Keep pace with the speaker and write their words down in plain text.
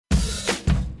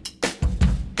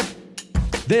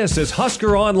This is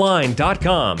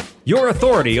HuskerOnline.com, your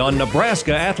authority on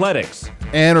Nebraska athletics.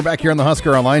 And we're back here on the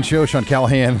Husker Online Show. Sean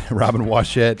Callahan, Robin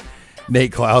Washett,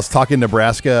 Nate Klaus talking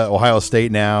Nebraska, Ohio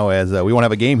State now as we won't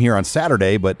have a game here on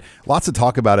Saturday, but lots to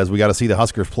talk about as we got to see the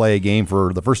Huskers play a game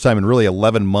for the first time in really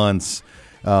 11 months.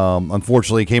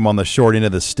 Unfortunately, came on the short end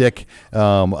of the stick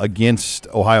against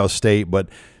Ohio State, but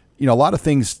a lot of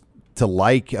things to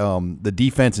like. The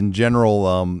defense in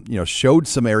general, showed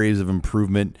some areas of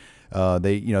improvement.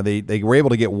 They were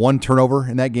able to get one turnover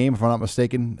in that game, if I'm not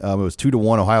mistaken. It was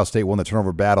 2-1. Ohio State won the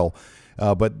turnover battle.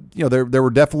 But there were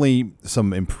definitely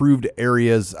some improved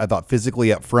areas. I thought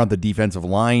physically up front, the defensive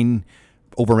line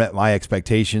overmet my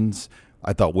expectations.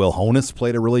 I thought Will Honus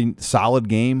played a really solid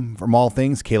game from all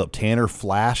things. Caleb Tanner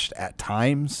flashed at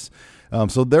times.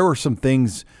 So there were some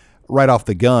things right off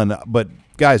the gun. But,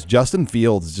 guys, Justin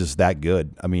Fields is just that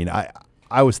good. I mean,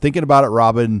 I was thinking about it,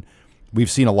 Robin. We've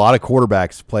seen a lot of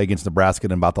quarterbacks play against Nebraska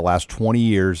in about the last 20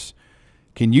 years.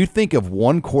 Can you think of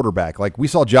one quarterback? Like we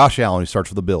saw Josh Allen, who starts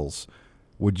for the Bills.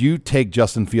 Would you take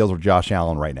Justin Fields or Josh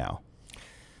Allen right now?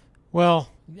 Well,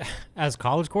 as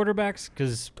college quarterbacks,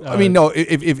 because no.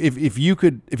 If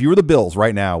you were the Bills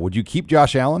right now, would you keep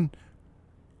Josh Allen,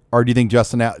 or do you think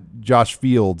Josh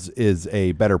Fields is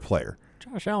a better player?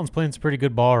 Josh Allen's playing some pretty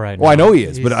good ball right now. Well, I know he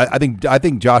is, but I think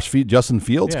Justin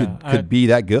Fields could be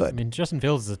that good. I mean, Justin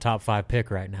Fields is a top 5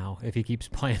 pick right now if he keeps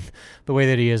playing the way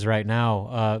that he is right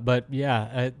now.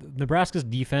 Nebraska's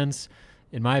defense,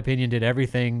 in my opinion, did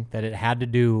everything that it had to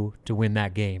do to win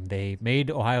that game. They made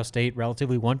Ohio State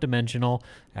relatively one-dimensional.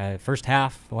 First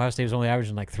half, Ohio State was only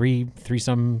averaging like three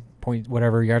some point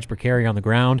whatever yards per carry on the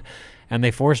ground, and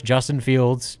they forced Justin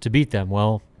Fields to beat them.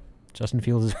 Well, Justin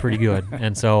Fields is pretty good,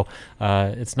 and so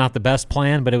it's not the best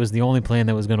plan, but it was the only plan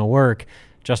that was going to work.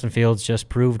 Justin Fields just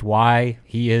proved why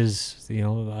he is, a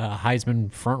Heisman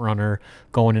frontrunner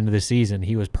going into the season.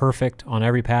 He was perfect on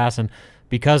every pass, and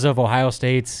because of Ohio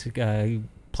State's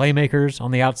playmakers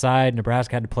on the outside,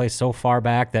 Nebraska had to play so far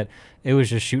back that it was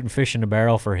just shooting fish in a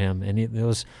barrel for him. And it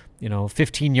was,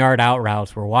 15-yard out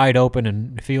routes were wide open,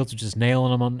 and Fields was just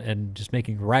nailing them and just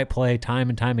making the right play time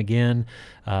and time again.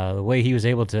 The way he was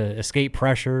able to escape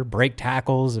pressure, break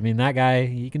tackles. I mean, that guy,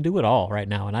 he can do it all right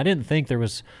now. And I didn't think there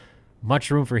was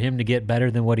much room for him to get better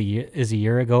than what he is a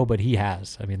year ago, but he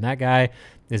has. I mean, that guy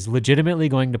is legitimately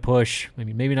going to push,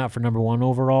 maybe not for number 1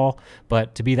 overall,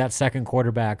 but to be that second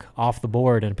quarterback off the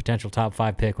board and a potential top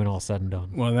 5 pick when all's said and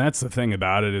done. Well, that's the thing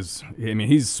about it is,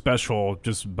 he's special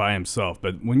just by himself,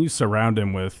 but when you surround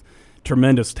him with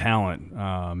tremendous talent,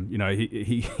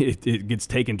 it gets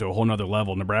taken to a whole nother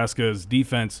level. Nebraska's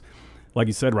defense, like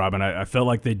you said, Robin, I felt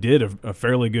like they did a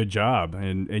fairly good job,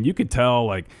 and you could tell,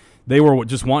 like, they were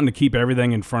just wanting to keep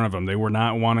everything in front of them. They were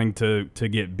not wanting to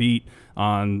get beat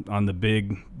on the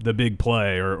big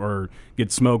play or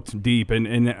get smoked deep. And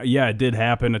it did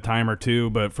happen a time or two,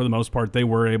 but for the most part, they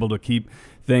were able to keep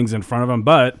things in front of them.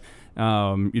 But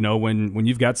when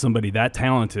you've got somebody that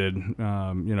talented,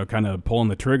 kind of pulling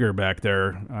the trigger back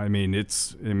there,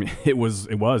 it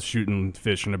was shooting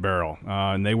fish in a barrel,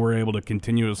 and they were able to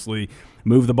continuously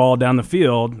move the ball down the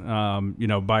field,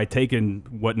 by taking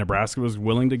what Nebraska was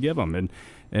willing to give them. And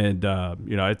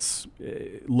it's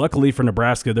luckily for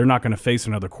Nebraska, they're not going to face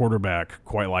another quarterback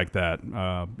quite like that,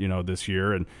 this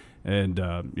year.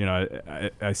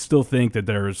 I still think that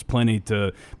there's plenty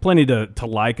to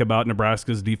like about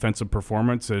Nebraska's defensive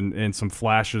performance and some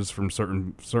flashes from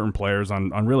certain players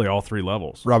on really all 3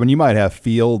 levels. Robin, you might have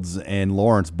Fields and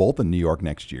Lawrence both in New York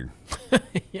next year.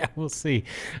 Yeah, we'll see.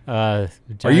 Are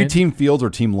you Team Fields or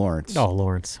Team Lawrence? No,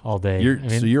 Lawrence all day.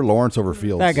 So you're Lawrence over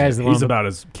Fields. That guy's the one. He's about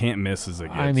as can't miss as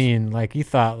it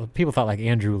gets. People thought like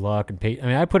Andrew Luck and Peyton.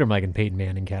 I put him like in Peyton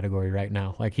Manning category right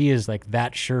now. Like he is like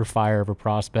that surefire of a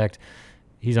prospect.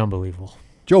 He's unbelievable.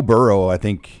 Joe Burrow, I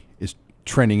think, is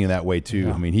trending in that way too.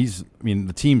 Yeah.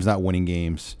 The team's not winning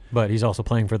games, but he's also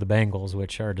playing for the Bengals,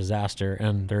 which are a disaster,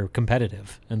 and they're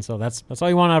competitive. And so that's all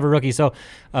you want out of a rookie. So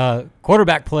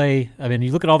quarterback play,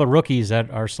 you look at all the rookies that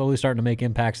are slowly starting to make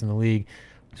impacts in the league.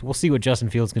 So we'll see what Justin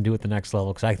Fields can do at the next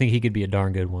level, because I think he could be a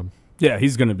darn good one. Yeah,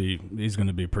 he's going to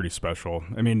be pretty special.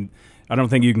 I don't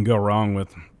think you can go wrong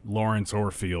with Lawrence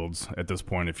or Fields at this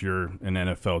point if you're an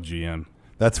NFL GM.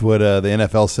 That's what the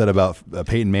NFL said about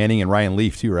Peyton Manning and Ryan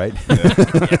Leaf too, right?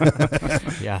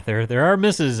 Yeah, there are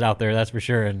misses out there, that's for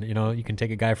sure. And you can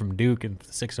take a guy from Duke and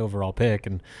 6th overall pick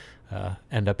and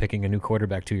end up picking a new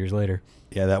quarterback 2 years later.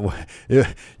 Yeah,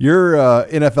 your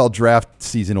NFL draft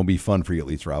season will be fun for you at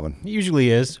least, Robin. It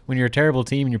usually is. When you're a terrible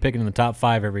team and you're picking in the top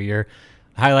 5 every year,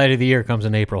 highlight of the year comes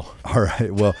in April. All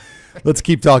right, well. Let's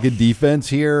keep talking defense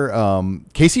here.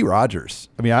 Casey Rogers.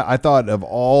 I thought of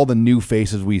all the new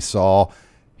faces we saw,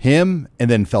 Him and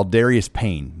then Feldarius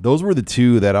Payne. Those were the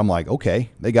two that I'm like, okay,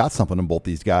 they got something in both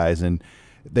these guys. And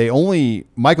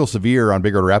Michael Severe on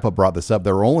Big Red Wrap Up brought this up.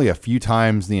 There were only a few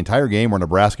times the entire game where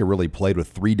Nebraska really played with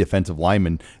 3 defensive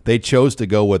linemen. They chose to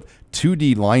go with 2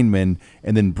 D linemen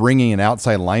and then bringing an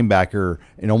outside linebacker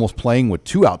and almost playing with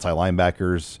 2 outside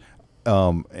linebackers,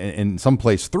 in some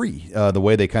place 3, the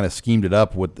way they kind of schemed it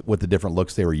up with the different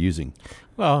looks they were using.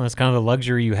 Well, that's kind of the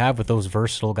luxury you have with those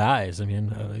versatile guys. I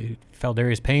mean,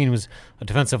 Feldarius Payne was a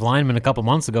defensive lineman a couple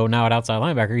months ago. Now at outside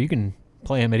linebacker, you can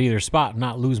play him at either spot and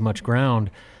not lose much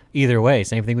ground either way.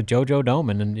 Same thing with JoJo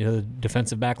Doman and the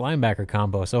defensive back linebacker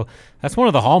combo. So that's one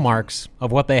of the hallmarks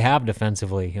of what they have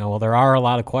defensively. While there are a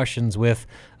lot of questions with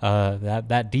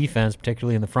that defense,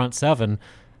 particularly in the front 7,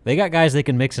 they got guys they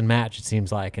can mix and match, it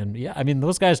seems like. And, yeah, I mean,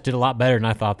 those guys did a lot better than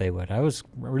I thought they would. I was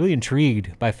really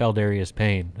intrigued by Feldarius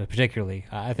Payne, particularly.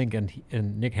 I think, and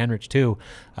Nick Henrich, too.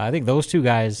 I think those 2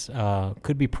 guys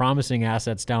could be promising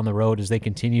assets down the road as they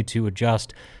continue to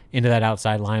adjust into that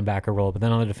outside linebacker role. But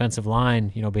then on the defensive line,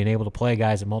 being able to play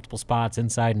guys at multiple spots,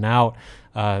 inside and out,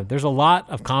 there's a lot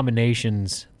of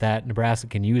combinations that Nebraska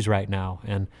can use right now.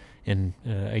 And in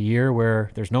a year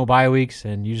where there's no bye weeks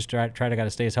and you just try to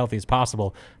stay as healthy as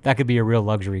possible, that could be a real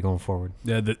luxury going forward.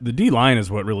 Yeah, the D-line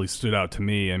is what really stood out to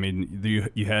me. I mean,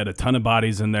 you had a ton of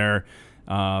bodies in there,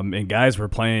 and guys were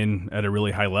playing at a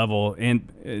really high level,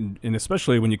 and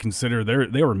especially when you consider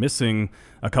they were missing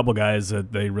a couple guys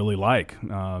that they really like,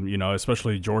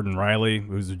 especially Jordan Riley,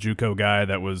 who's a JUCO guy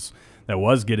that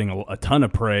was getting a ton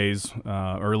of praise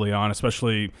early on,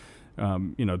 especially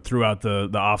throughout the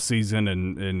off season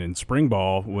and in spring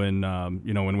ball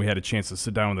when we had a chance to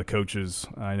sit down with the coaches.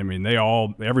 I mean,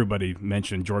 everybody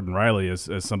mentioned Jordan Riley as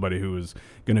somebody who was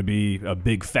going to be a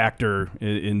big factor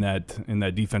in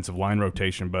that defensive line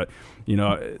rotation. But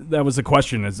that was the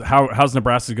question: is how's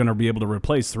Nebraska going to be able to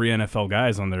replace 3 NFL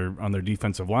guys on their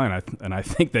defensive line? And I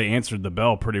think they answered the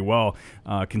bell pretty well,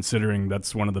 considering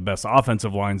that's one of the best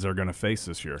offensive lines they're going to face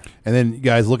this year. And then,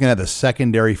 guys, looking at the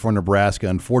secondary for Nebraska,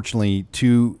 unfortunately,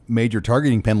 2 major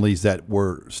targeting penalties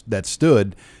that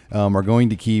stood are going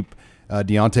to keep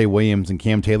Deontay Williams and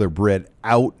Cam Taylor-Britt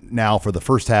out now for the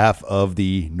first half of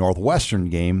the Northwestern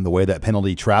game, the way that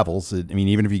penalty travels.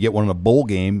 Even if you get one in a bowl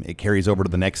game, it carries over to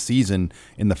the next season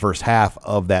in the first half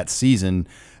of that season.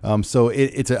 So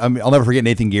I'll never forget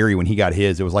Nathan Geary when he got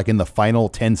his. It was like in the final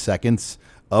 10 seconds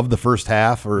of the first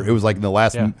half, or it was like in the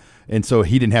last and so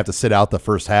he didn't have to sit out the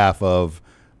first half of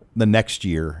the next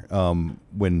year,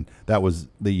 when that was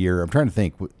the year. I'm trying to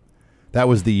think. That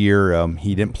was the year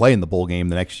he didn't play in the bowl game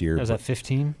the next year. Was that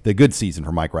 15? The good season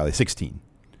for Mike Riley, 16.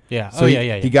 Yeah. So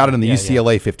he got it in the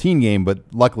UCLA 15 game, but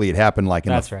luckily it happened like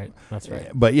in That's right.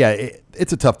 But yeah,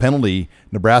 it's a tough penalty.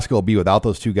 Nebraska will be without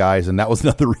those 2 guys, and that was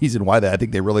another reason why I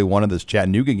think they really wanted this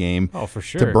Chattanooga game. Oh, for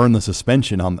sure. To burn the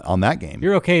suspension on that game.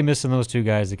 You're okay missing those 2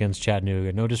 guys against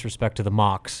Chattanooga. No disrespect to the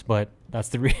Mocs, but that's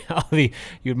the reality.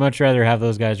 You'd much rather have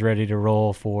those guys ready to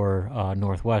roll for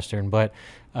Northwestern. But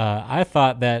I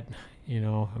thought that,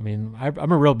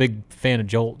 I'm a real big fan of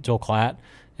Joel Klatt.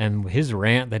 And his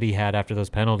rant that he had after those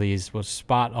penalties was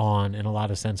spot on in a lot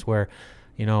of sense where,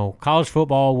 college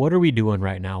football, what are we doing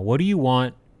right now? What do you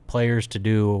want players to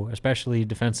do, especially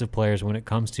defensive players, when it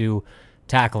comes to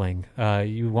tackling?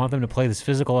 You want them to play this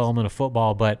physical element of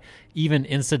football, but even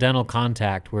incidental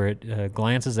contact where it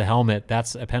glances a helmet,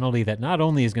 that's a penalty that not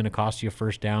only is going to cost you a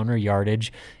first down or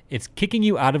yardage, it's kicking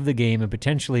you out of the game and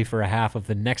potentially for a half of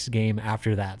the next game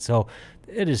after that. So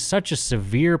it is such a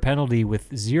severe penalty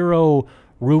with zero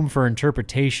room for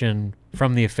interpretation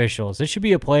from the officials. It should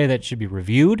be a play that should be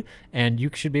reviewed, and you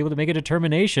should be able to make a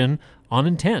determination on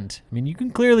intent. You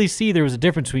can clearly see there was a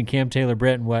difference between Cam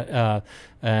Taylor-Britt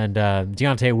and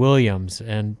Deontay Williams,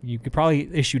 and you could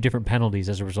probably issue different penalties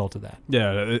as a result of that.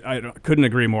 Yeah, I couldn't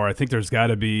agree more. I think there's got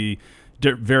to be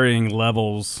varying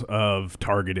levels of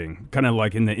targeting, kind of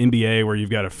like in the NBA where you've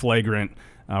got a flagrant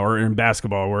or in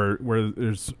basketball where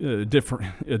there's a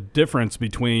difference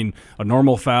between a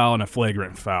normal foul and a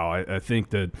flagrant foul. I think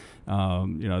that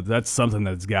that's something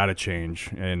that's got to change,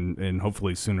 and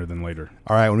hopefully sooner than later.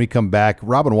 All right, when we come back,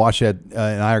 Robin Washett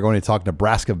and I are going to talk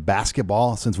Nebraska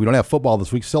basketball. Since we don't have football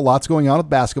this week, still lots going on with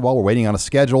basketball. We're waiting on a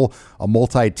schedule, a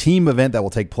multi-team event that will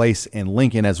take place in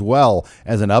Lincoln, as well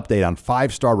as an update on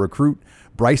 5-star recruit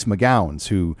Bryce McGowens,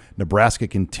 who Nebraska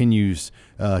continues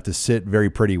to sit very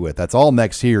pretty with. That's all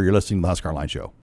next here. You're listening to the Husker Online Show.